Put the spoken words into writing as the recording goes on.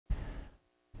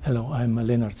Hello, I'm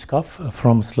Lenart Škof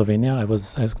from Slovenia. I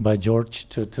was asked by George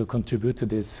to contribute to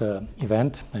this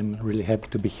event. I'm really happy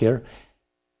to be here.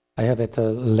 I have had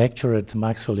a lecture at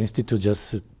Maxwell Institute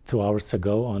just 2 hours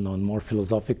ago on more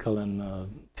philosophical and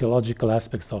theological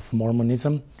aspects of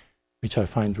Mormonism, which I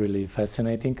find really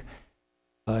fascinating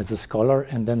as a scholar.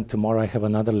 And then tomorrow I have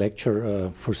another lecture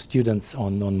for students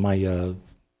on my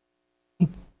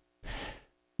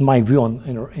view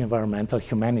on environmental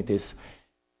humanities.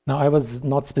 Now, I was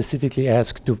not specifically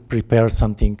asked to prepare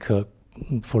something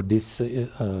for this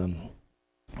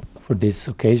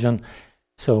occasion,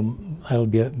 so I'll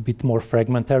be a bit more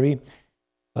fragmentary,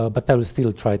 but I will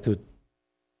still try to,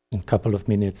 in a couple of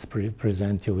minutes,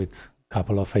 present you with a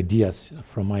couple of ideas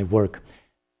from my work.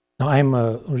 Now, I'm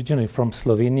originally from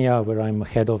Slovenia, where I'm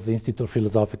head of the Institute of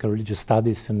Philosophical and Religious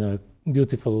Studies in a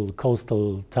beautiful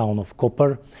coastal town of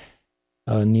Koper,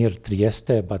 near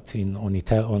Trieste, but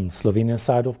on Slovenian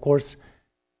side, of course.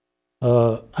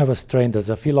 I was trained as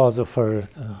a philosopher,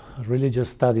 religious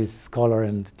studies scholar,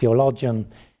 and theologian.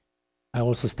 I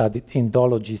also studied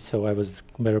Indology, so I was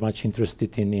very much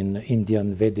interested in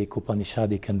Indian, Vedic,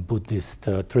 Upanishadic, and Buddhist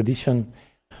tradition.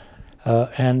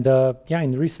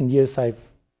 In recent years,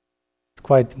 I've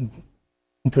quite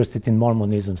interested in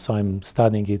Mormonism, so I'm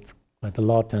studying it quite a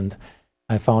lot, and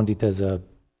I found it as a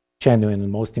genuine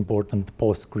and most important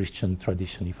post-Christian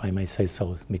tradition, if I may say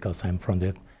so, because I'm from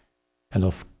the kind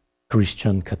of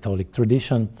Christian Catholic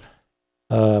tradition.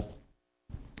 But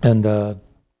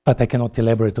I cannot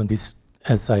elaborate on this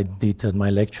as I did at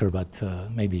my lecture, but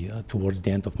maybe towards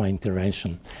the end of my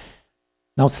intervention.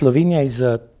 Now, Slovenia is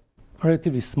a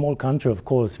relatively small country, of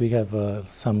course. We have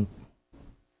some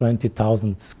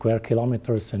 20,000 square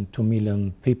kilometers and 2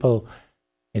 million people.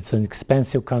 It's an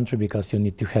expensive country because you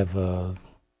need to have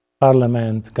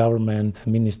parliament, government,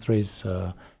 ministries,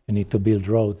 you need to build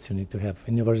roads, you need to have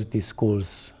university,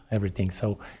 schools, everything.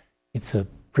 So it's a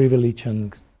privilege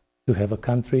to have a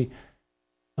country.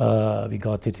 We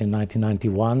got it in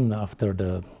 1991 after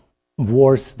the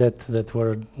wars that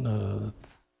were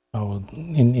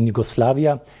in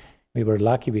Yugoslavia. We were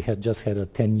lucky, we had just had a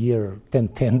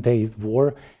 10-day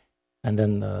war, and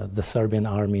then the Serbian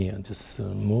army just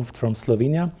moved from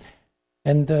Slovenia.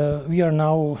 And we are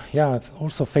now,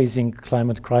 also facing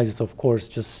climate crisis, of course.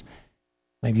 Just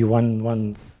maybe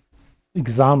one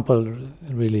example,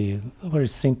 really a very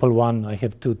simple one. I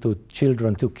have two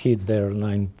children, 2 kids. They're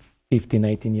 15,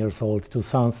 18 years old, 2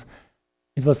 sons.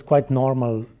 It was quite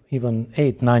normal, even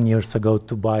 8-9 years ago,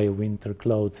 to buy winter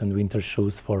clothes and winter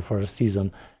shoes for a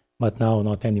season, but now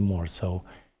not anymore. So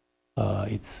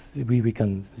we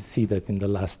can see that in the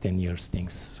last 10 years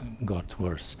things got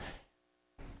worse.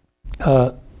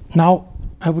 Now,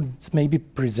 I would maybe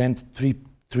present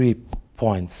three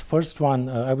points. First one,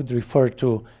 I would refer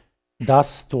to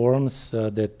dust storms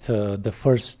that the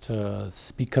first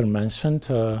speaker mentioned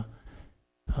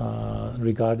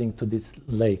regarding to this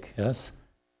lake, yes?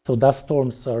 So dust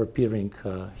storms are appearing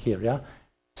here, yeah?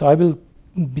 So I will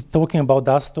be talking about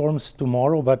dust storms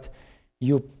tomorrow, but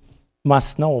you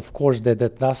must know, of course, that the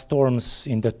dust storms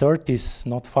in the 30s,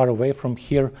 not far away from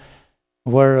here,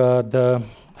 were the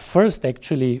first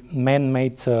actually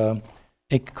man-made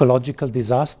ecological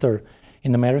disaster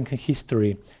in American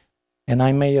history. And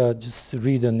I may just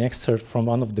read an excerpt from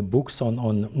one of the books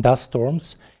on dust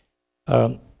storms,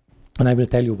 and I will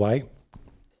tell you why.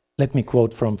 Let me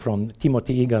quote from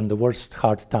Timothy Egan, The Worst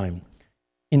Hard Time.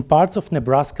 In parts of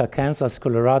Nebraska, Kansas,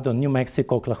 Colorado, New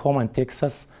Mexico, Oklahoma, and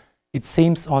Texas, it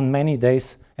seems on many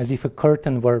days as if a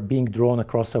curtain were being drawn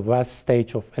across a vast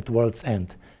stage at world's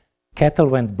end. Cattle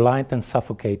went blind and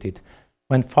suffocated.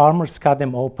 When farmers cut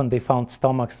them open, they found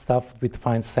stomachs stuffed with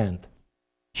fine sand.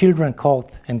 Children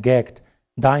coughed and gagged,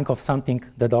 dying of something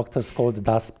the doctors called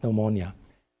dust pneumonia.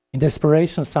 In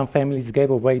desperation, some families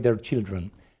gave away their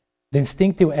children. The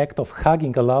instinctive act of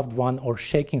hugging a loved one or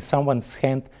shaking someone's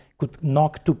hand could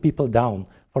knock 2 people down,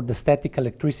 for the static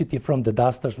electricity from the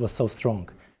dusters was so strong.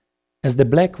 As the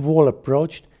black wall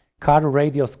approached, car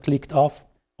radios clicked off,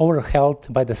 overwhelmed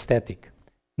by the static.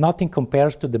 Nothing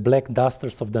compares to the black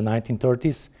dusters of the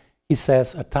 1930s, he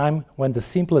says, a time when the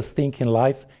simplest thing in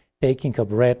life, taking a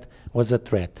breath, was a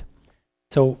threat.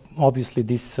 So obviously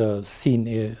this scene,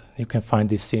 you can find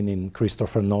this scene in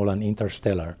Christopher Nolan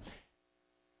Interstellar,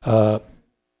 a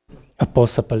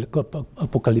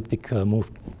post-apocalyptic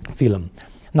film.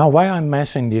 Now, why I'm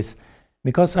mentioning this?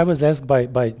 Because I was asked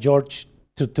by George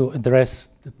to address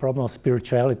the problem of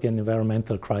spirituality and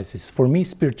environmental crisis. For me,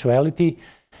 spirituality,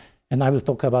 and I will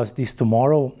talk about this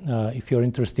tomorrow if you're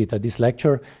interested at this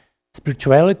lecture,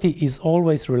 spirituality is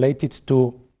always related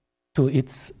to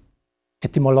its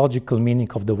etymological meaning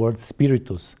of the word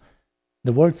spiritus.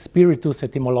 The word spiritus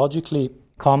etymologically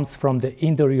comes from the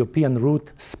Indo-European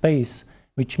root space,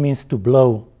 which means to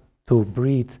blow, to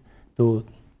breathe, to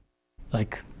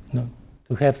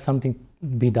to have something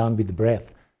be done with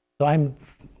breath. So I'm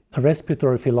a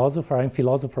respiratory philosopher, I'm a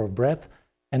philosopher of breath,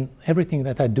 and everything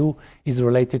that I do is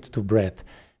related to breath.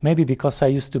 Maybe because I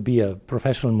used to be a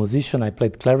professional musician, I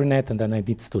played clarinet, and then I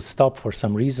needed to stop for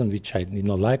some reason, which I did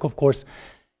not like, of course.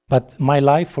 But my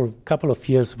life for a couple of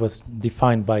years was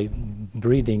defined by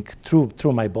breathing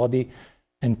through my body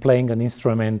and playing an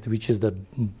instrument, which is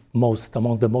amongst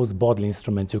the most bodily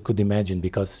instruments you could imagine,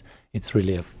 because it's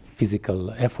really a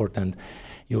physical effort, and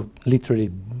you literally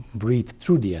breathe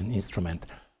through the instrument.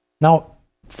 Now,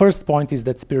 first point is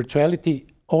that spirituality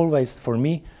always, for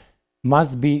me,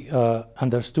 must be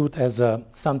understood as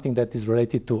something that is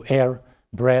related to air,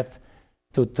 breath,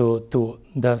 to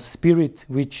the spirit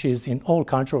which is in all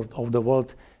countries of the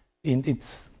world.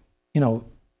 It's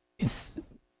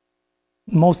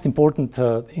most important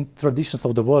in traditions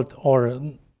of the world or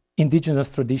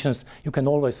indigenous traditions. You can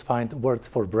always find words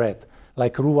for breath,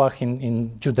 like ruach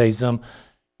in Judaism,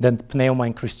 then pneuma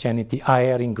in Christianity,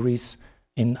 aer in Greece,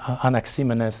 in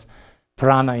Anaximenes,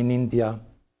 prana in India.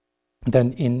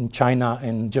 Then in China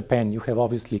and Japan, you have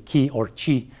obviously ki or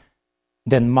chi.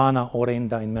 Then mana,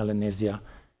 orenda in Melanesia.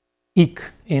 Ik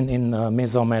in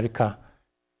Mesoamerica.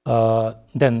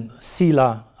 Then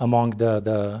sila among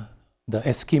the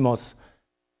Eskimos.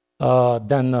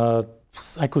 Then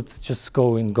I could just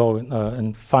go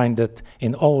and find that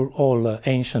in all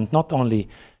ancient, not only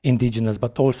indigenous,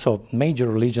 but also major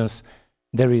religions,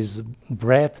 there is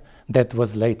breath that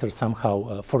was later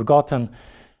somehow forgotten.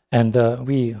 And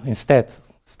we instead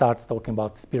start talking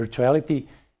about spirituality,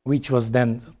 which was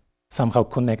then somehow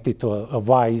connected to a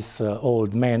wise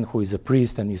old man who is a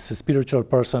priest and is a spiritual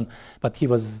person, but he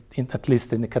was, at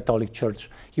least in the Catholic Church,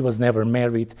 he was never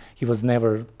married, he was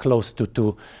never close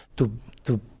to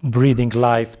breathing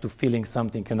life, to feeling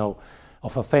something,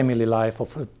 of a family life,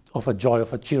 of a joy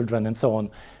of a children, and so on.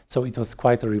 So it was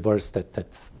quite a reverse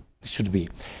that should be.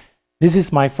 This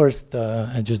is my first,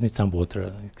 I just need some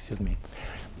water, excuse me.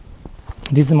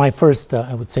 This is my first,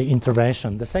 I would say,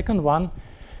 intervention. The second one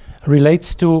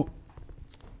relates to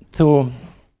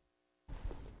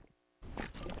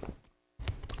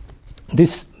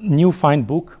this new fine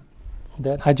book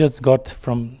that I just got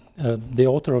from the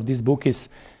author of this book is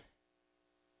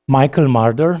Michael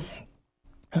Marder.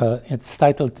 It's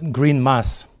titled Green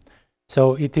Mass.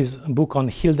 So it is a book on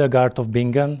Hildegard of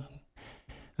Bingen.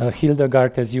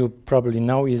 Hildegard, as you probably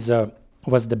know,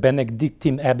 was the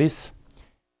Benedictine abbess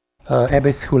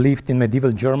who lived in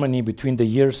medieval Germany between the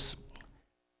years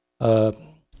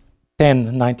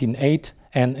 1098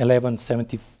 and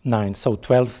 1179, so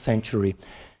 12th century.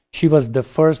 She was the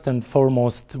first and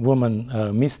foremost woman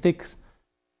mystic,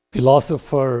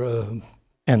 philosopher,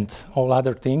 and all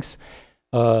other things,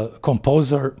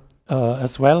 composer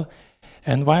as well.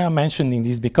 And why I'm mentioning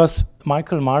this? Because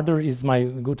Michael Marder is my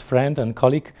good friend and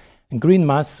colleague, and Green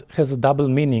Mass has a double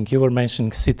meaning. You were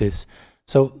mentioning cities.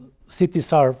 So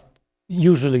cities are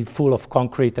usually full of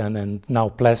concrete and now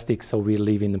plastic, so we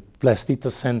live in the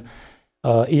Pleistocene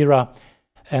era.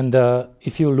 And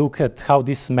if you look at how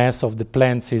this mass of the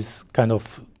plants is kind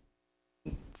of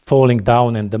falling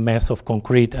down, and the mass of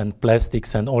concrete and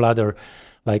plastics and all other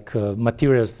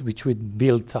materials which we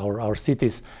build our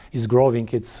cities is growing,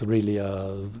 it's really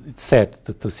it's sad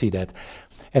to see that.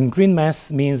 And green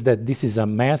mass means that this is a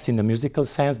mass in the musical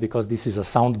sense, because this is a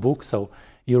sound book, so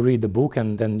you read the book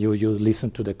and then you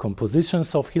listen to the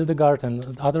compositions of Hildegard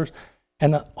and others.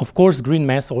 And of course, green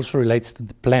mass also relates to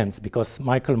the plants, because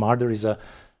Michael Marder is a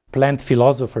plant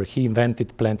philosopher. He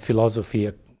invented plant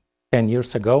philosophy 10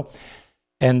 years ago,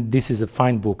 and this is a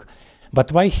fine book.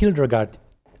 But why Hildegard?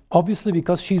 Obviously,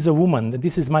 because she's a woman.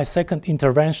 This is my second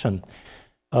intervention.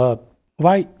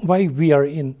 Why we are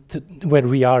where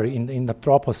we are in the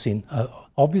Anthropocene?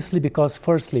 Obviously, because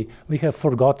firstly, we have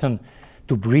forgotten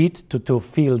to breathe, to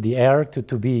feel the air,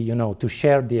 to be, to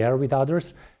share the air with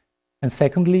others. And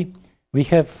secondly, we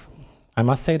have, I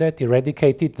must say that,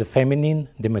 eradicated the feminine,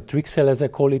 the matrixel, as I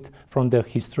call it, from the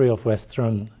history of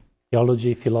Western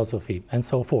theology, philosophy, and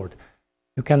so forth.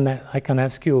 I can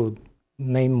ask you,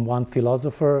 name one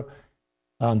philosopher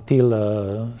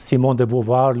until Simone de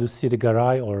Beauvoir, Lucie de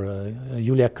Garay, or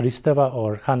Julia Kristeva,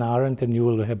 or Hannah Arendt, and you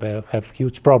will have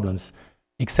huge problems,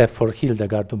 except for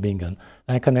Hildegard of Bingen.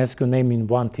 I can ask you, name in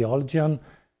one theologian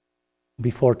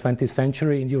before 20th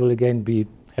century, and you will again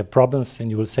have problems,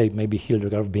 and you will say maybe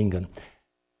Hildegard of Bingen.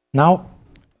 Now,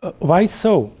 why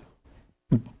so?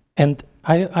 And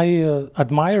I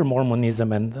admire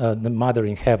Mormonism and the Mother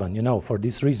in Heaven, for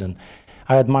this reason.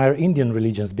 I admire Indian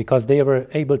religions because they were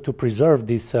able to preserve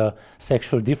this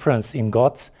sexual difference in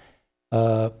gods.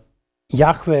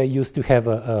 Yahweh used to have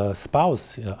a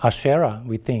spouse, Asherah,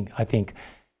 I think.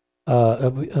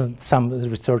 Some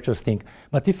researchers think.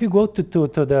 But if you go to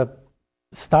the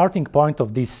starting point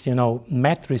of this,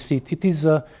 matricide, it is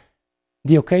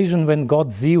the occasion when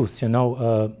god Zeus,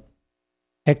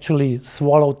 actually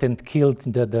swallowed and killed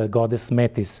the goddess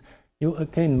Metis. You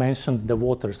again mentioned the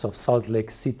waters of Salt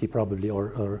Lake City, probably,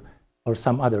 or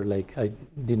some other lake. I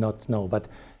did not know. But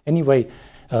anyway,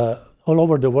 all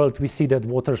over the world, we see that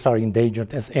waters are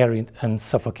endangered as air and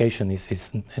suffocation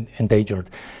is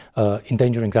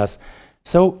endangering us.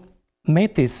 So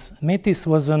Metis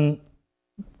was an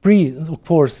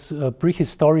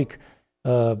prehistoric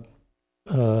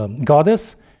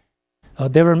goddess.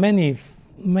 There were many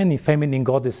feminine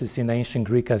goddesses in ancient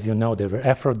Greek, as you know. There were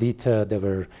Aphrodite, there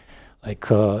were like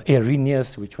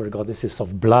Erinyes, which were goddesses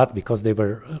of blood, because they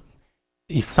were,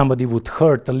 if somebody would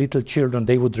hurt the little children,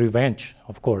 they would revenge,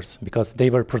 of course, because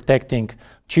they were protecting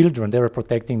children, they were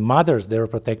protecting mothers, they were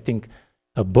protecting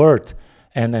a bird,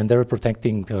 and they were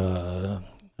protecting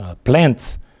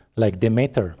plants like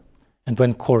Demeter. And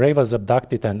when Kore was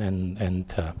abducted and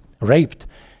raped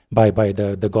by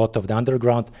the god of the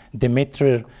underground,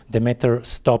 Demeter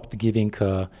stopped giving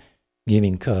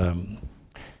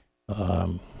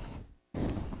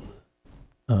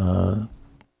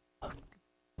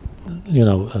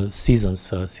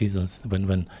seasons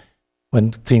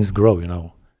when things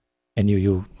grow, and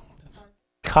you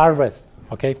harvest.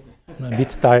 Okay, I'm a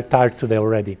bit tired today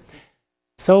already.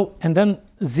 So, and then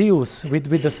Zeus,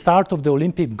 with the start of the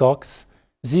Olympic Gods,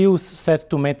 Zeus said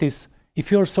to Metis,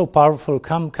 "If you are so powerful,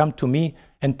 come to me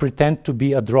and pretend to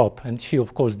be a drop." And she,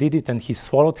 of course, did it, and he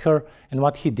swallowed her. And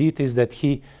what he did is that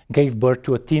he gave birth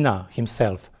to Athena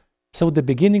himself. So the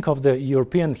beginning of the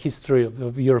European history,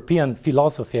 of European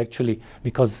philosophy, actually,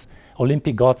 because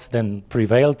Olympic gods then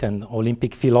prevailed and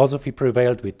Olympic philosophy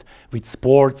prevailed with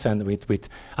sports and with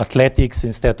athletics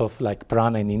instead of like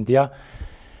prana in India,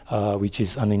 which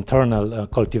is an internal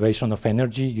cultivation of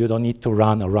energy. You don't need to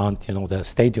run around, the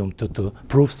stadium to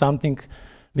prove something,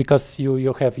 because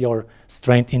you have your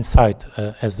strength inside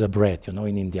as a breath,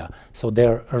 in India. So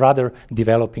they're rather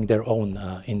developing their own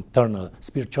internal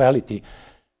spirituality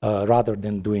rather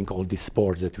than doing all these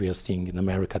sports that we are seeing in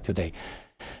America today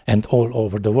and all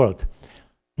over the world.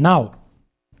 Now,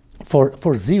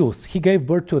 for Zeus, he gave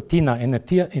birth to Athena, and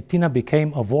Athena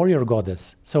became a warrior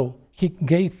goddess. So he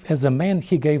gave, as a man,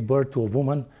 he gave birth to a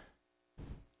woman,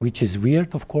 which is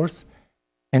weird, of course.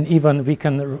 And even we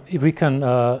can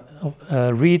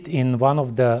read in one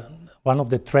of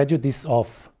the tragedies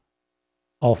of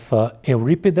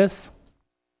Euripides.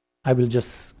 I will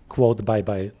just quote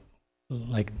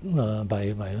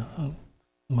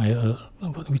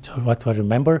what I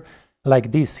remember,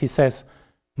 like this. He says,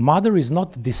 "Mother is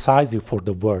not decisive for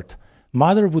the birth.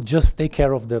 Mother would just take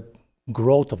care of the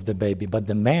growth of the baby, but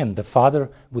the man, the father,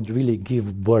 would really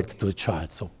give birth to a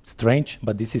child." So strange,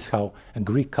 but this is how a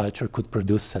Greek culture could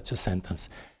produce such a sentence.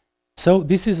 So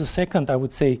this is a second, I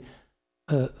would say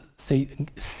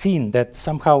scene that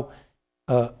somehow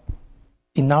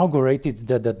inaugurated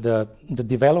the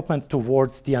development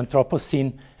towards the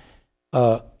Anthropocene.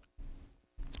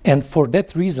 And for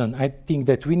that reason, I think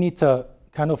that we need a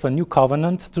kind of a new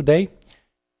covenant today.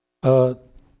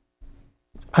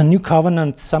 A new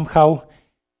covenant somehow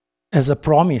as a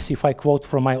promise, if I quote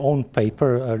from my own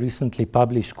paper recently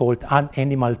published called An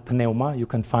Animal Pneuma, you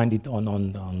can find it on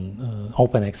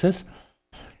open access.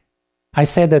 I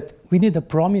said that we need a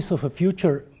promise of a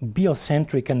future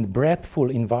biocentric and breathful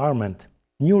environment,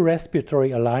 new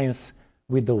respiratory alliance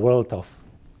with the world of,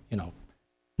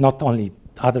 not only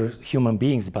other human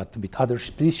beings, but with other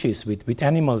species, with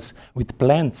animals, with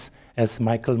plants, as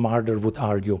Michael Marder would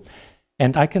argue.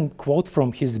 And I can quote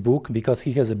from his book, because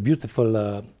he has a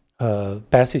beautiful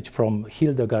passage from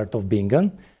Hildegard of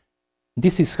Bingen.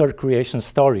 This is her creation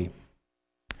story.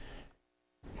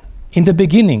 "In the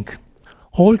beginning,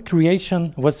 all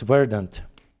creation was verdant.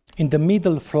 In the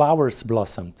middle, flowers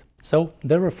blossomed." So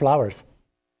there were flowers.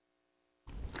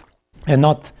 And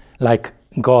not like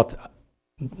God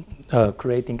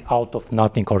creating out of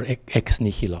nothing or ex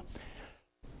nihilo.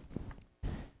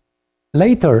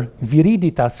 Later,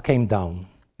 viriditas came down,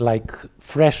 like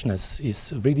freshness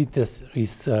viriditas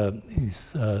is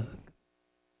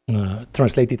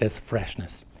translated as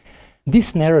freshness.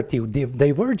 This narrative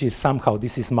diverges somehow,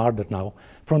 this is Marder now,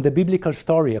 from the biblical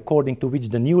story according to which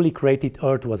the newly created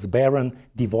earth was barren,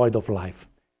 devoid of life.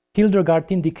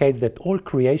 Hildegard indicates that all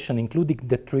creation, including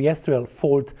the terrestrial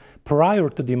fold prior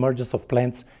to the emergence of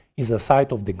plants, is a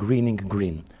site of the greening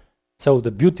green. So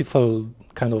the beautiful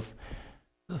kind of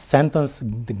sentence,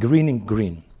 the greening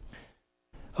green.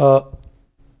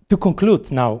 To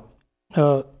conclude now,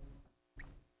 and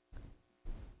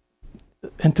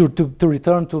to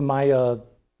return to my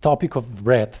topic of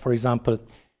breath, for example,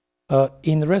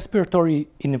 in respiratory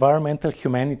environmental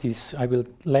humanities, I will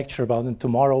lecture about it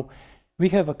tomorrow. We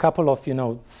have a couple of,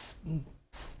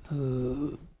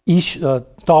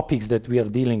 topics that we are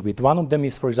dealing with. One of them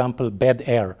is, for example, bad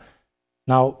air.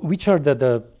 Now, which are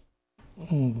the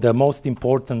most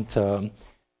important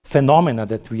phenomena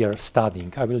that we are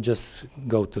studying? I will just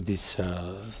go to this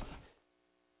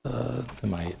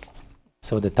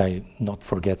so that I not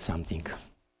forget something.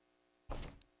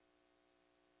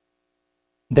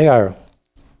 There are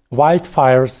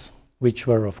wildfires, which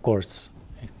were, of course,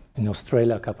 in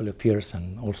Australia a couple of years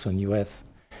and also in US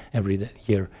every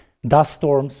year. Dust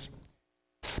storms,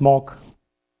 smoke,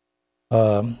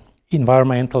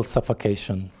 environmental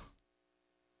suffocation,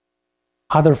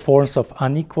 other forms of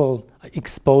unequal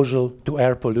exposure to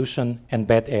air pollution and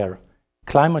bad air,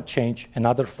 climate change and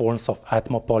other forms of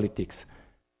atmopolitics.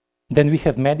 Then we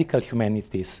have medical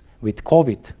humanities with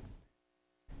COVID,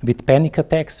 with panic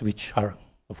attacks, which are,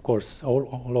 of course,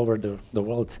 all over the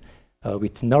world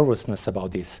with nervousness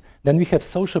about this. Then we have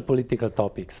social political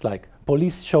topics like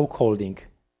police chokeholding.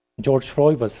 George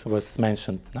Floyd was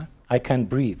mentioned. I Can't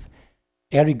Breathe.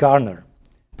 Eric Garner,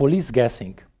 police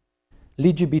gassing,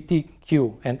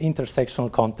 LGBTQ and intersectional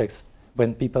context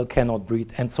when people cannot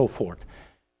breathe, and so forth.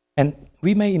 And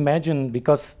we may imagine,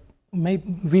 because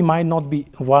we might not be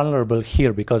vulnerable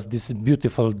here, because this is a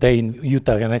beautiful day in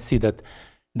Utah, and I see that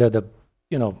the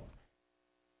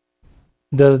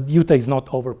Utah is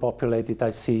not overpopulated.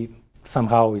 I see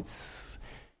somehow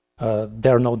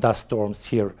there are no dust storms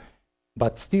here,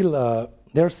 but still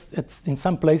it's in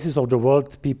some places of the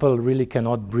world people really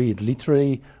cannot breathe,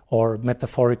 literally or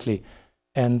metaphorically.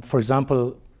 And for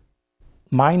example,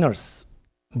 miners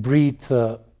breathe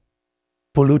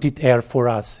polluted air for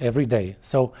us every day.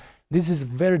 So this is a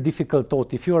very difficult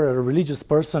thought. If you are a religious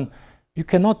person, you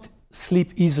cannot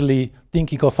sleep easily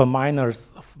thinking of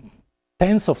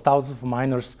tens of thousands of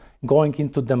miners going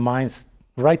into the mines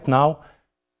right now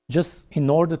just in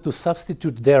order to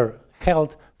substitute their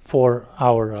health for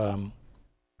our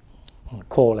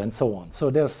coal and so on. So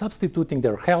they're substituting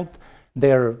their health,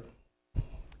 their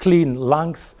clean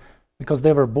lungs, because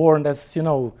they were born, as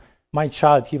my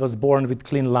child, he was born with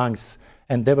clean lungs,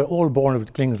 and they were all born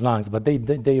with clean lungs, but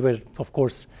they were, of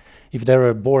course, if they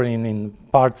were born in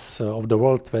parts of the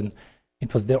world when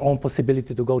it was their own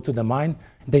possibility to go to the mine,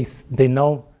 they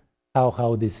know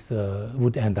how this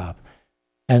would end up.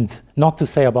 And not to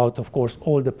say about, of course,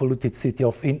 all the polluted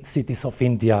cities of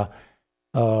India.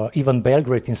 Even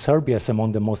Belgrade in Serbia is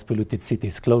among the most polluted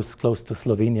cities, close to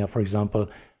Slovenia, for example,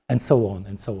 and so on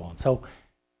and so on. So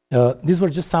these were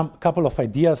just couple of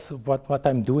ideas of what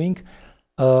I'm doing.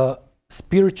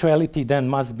 Spirituality then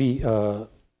must be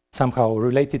somehow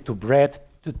related to breath,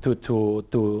 to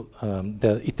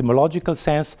the etymological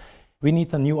sense. We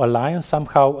need a new alliance,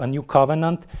 somehow a new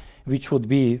covenant, which would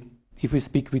be, if we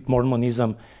speak with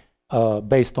Mormonism,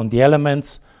 based on the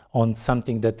elements, on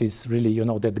something that is really,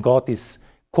 that God is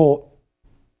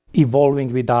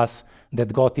co-evolving with us,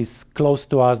 that God is close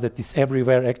to us, that is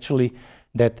everywhere actually,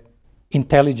 that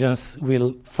intelligence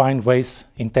will find ways,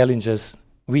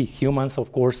 we humans,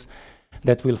 of course,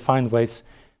 that will find ways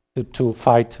to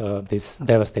fight this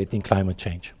devastating climate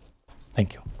change.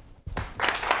 Thank you.